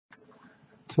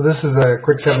So this is a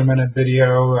quick 7-minute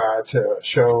video to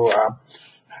show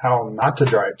how not to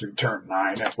drive through turn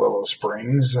 9 at Willow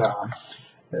Springs.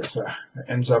 It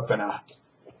ends up in a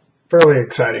fairly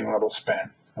exciting little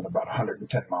spin at about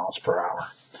 110 miles per hour.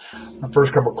 The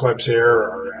first couple clips here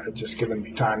are just giving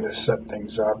me time to set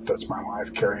things up. That's my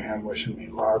wife Carrie Ann wishing me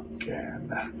luck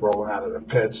and rolling out of the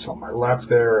pits. On my left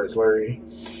there is Larry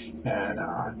and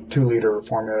 2-liter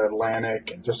Formula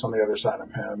Atlantic, and just on the other side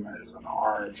of him is an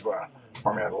orange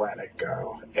Formula Atlantic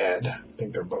Ed. I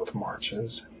think they're both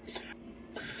Marches.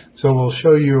 So we'll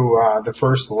show you the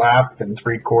first lap in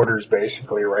 3/4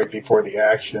 basically right before the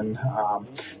action. The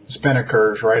spin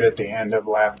occurs right at the end of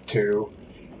lap 2,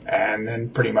 and then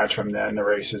pretty much from then the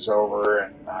race is over,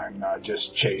 and I'm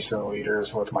just chasing the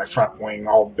leaders with my front wing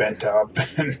all bent up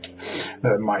and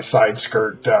my side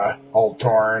skirt all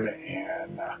torn,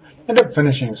 and end up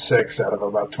finishing 6th out of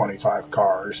about 25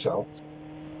 cars. So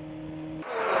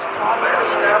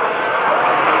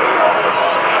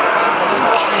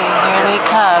okay, here they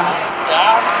come.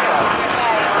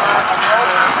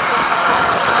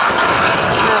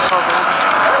 Be careful, baby.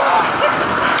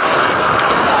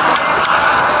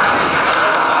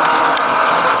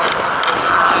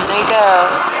 Here they go.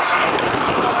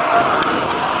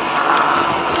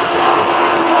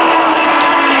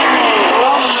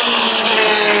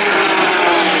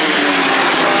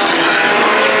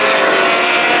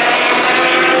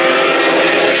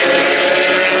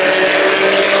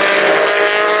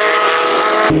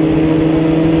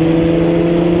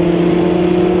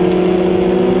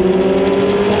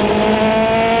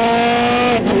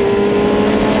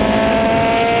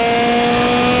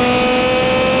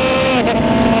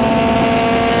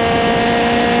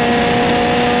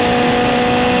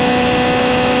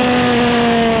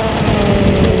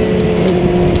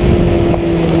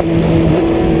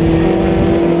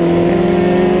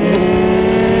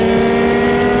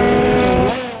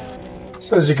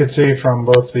 So as you can see from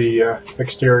both the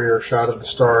exterior shot of the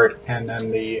start and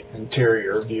then the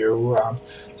interior view,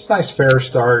 it's a nice fair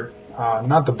start.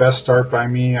 Not the best start by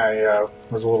me. I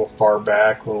was a little far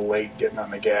back, a little late getting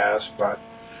on the gas, but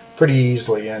pretty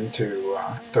easily into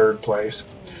 3rd place.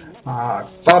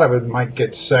 Thought I might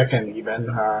get 2nd even,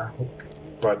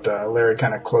 but Larry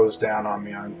kind of closed down on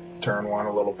me on turn 1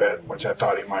 a little bit, which I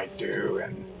thought he might do,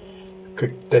 and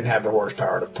didn't have the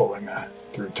horsepower to pull him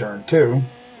through turn 2.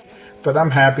 But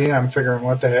I'm happy. I'm figuring,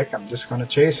 what the heck, I'm just going to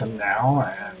chase him now.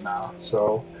 And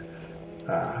so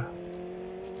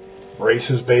race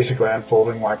is basically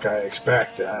unfolding like I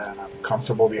expect. And I'm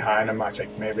comfortable behind him. I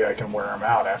think maybe I can wear him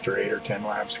out after 8 or 10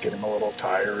 laps, get him a little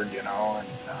tired, you know, and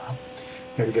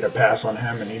maybe get a pass on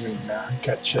him and even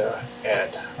catch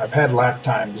Ed. I've had lap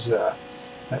times at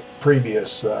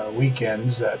previous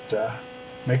weekends that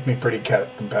make me pretty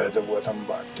competitive with him,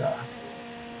 but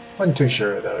wasn't too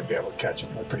sure that I'd be able to catch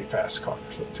them. They're pretty fast cars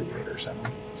with 2 liters in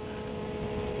them.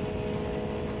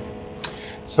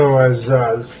 So as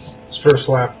this first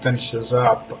lap finishes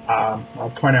up,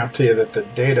 I'll point out to you that the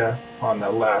data on the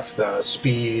left, the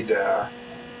speed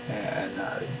and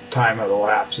time of the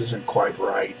laps, isn't quite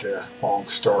right. Long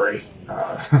story.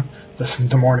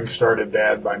 The morning started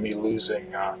bad by me losing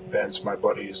Vince, my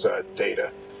buddy's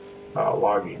data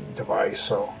logging device.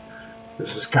 So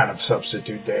this is kind of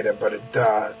substitute data, but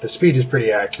the speed is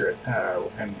pretty accurate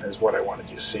and is what I wanted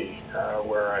you to see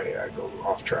where I go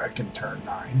off track in turn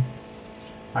 9.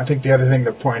 I think the other thing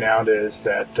to point out is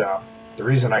that the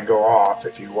reason I go off,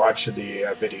 if you watch the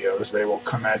videos, they will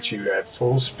come at you at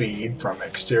full speed from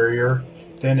exterior,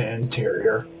 then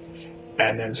interior,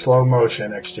 and then slow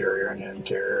motion exterior and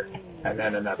interior, and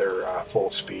then another full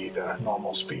speed,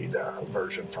 normal speed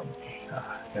version from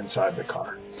the inside the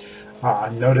car.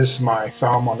 Notice my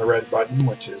thumb on the red button,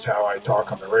 which is how I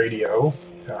talk on the radio.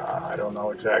 I don't know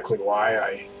exactly why.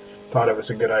 I thought it was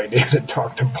a good idea to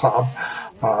talk to Bob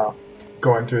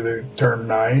going through the turn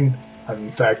 9.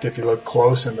 In fact, if you look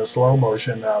close in the slow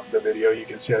motion of the video, you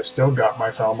can see I've still got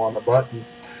my thumb on the button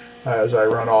as I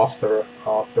run off the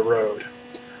road.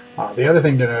 The other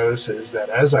thing to notice is that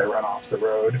as I run off the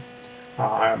road,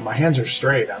 my hands are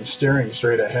straight. I'm steering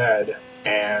straight ahead,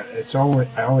 and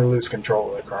I only lose control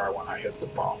of the car when I hit the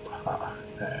bump.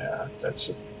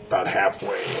 That's about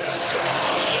halfway.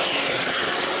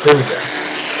 So here we go.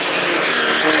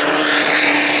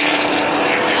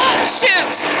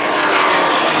 Shoot!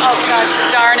 Oh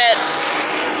gosh, darn it.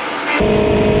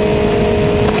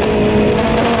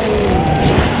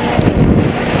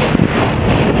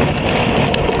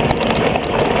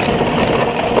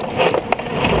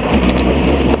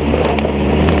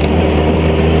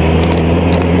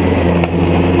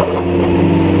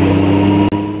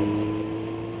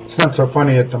 It's not not so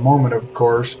funny at the moment, of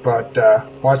course, but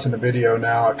watching the video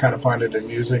now, I kind of find it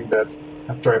amusing that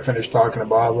after I finish talking to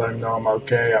Bob, let him know I'm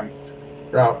okay, I'm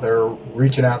out there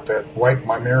reaching out to wipe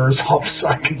my mirrors off so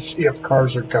I can see if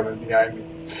cars are coming behind me.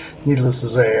 Needless to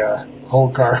say, the whole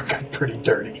car got pretty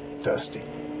dirty, dusty.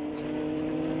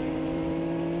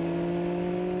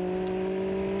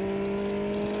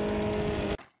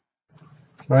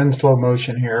 So in slow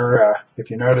motion here, if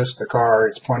you notice the car,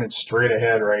 it's pointed straight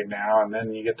ahead right now, and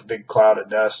then you get the big cloud of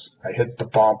dust. I hit the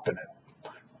bump and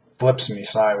it flips me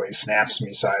sideways, snaps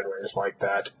me sideways like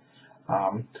that.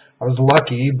 I was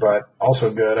lucky, but also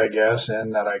good, I guess,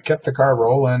 in that I kept the car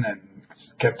rolling and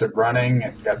kept it running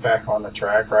and got back on the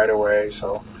track right away.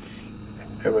 So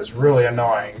it was really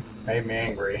annoying, made me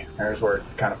angry. There's where it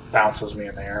kind of bounces me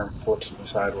in the air and flips me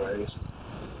sideways.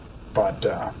 But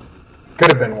could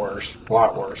have been worse, a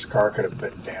lot worse. The car could have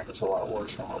been damaged a lot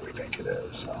worse than what we think it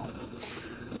is. So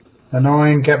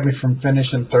annoying, kept me from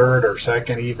finishing third or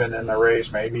second even in the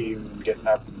race, maybe even getting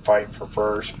up and fighting for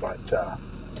first, but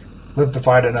live to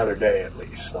fight another day at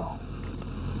least. So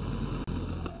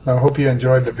I hope you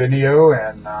enjoyed the video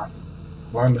and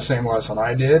learned the same lesson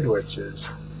I did, which is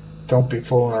don't be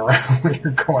fooling around when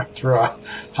you're going through a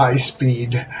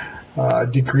high-speed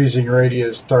decreasing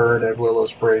radius turn at Willow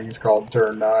Springs called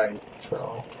Turn 9.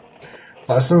 So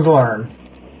lessons learned.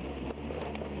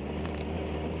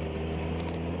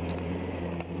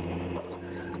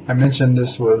 I mentioned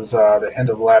this was the end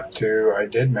of lap 2. I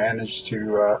did manage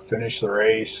to finish the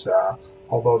race,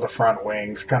 although the front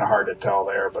wings, kind of hard to tell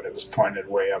there, but it was pointed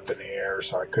way up in the air,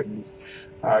 so I couldn't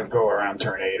go around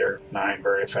turn 8 or 9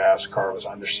 very fast. The car was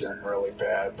understeering really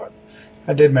bad, but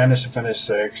I did manage to finish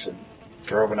 6 and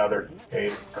drove another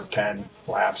 8 or 10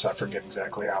 laps. I forget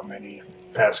exactly how many,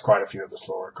 and passed quite a few of the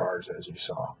slower cars, as you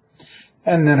saw.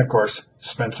 And then, of course,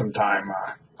 spent some time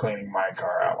cleaning my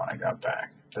car out when I got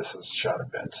back. This is a shot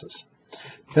of Vince's.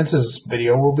 Vince's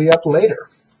video will be up later.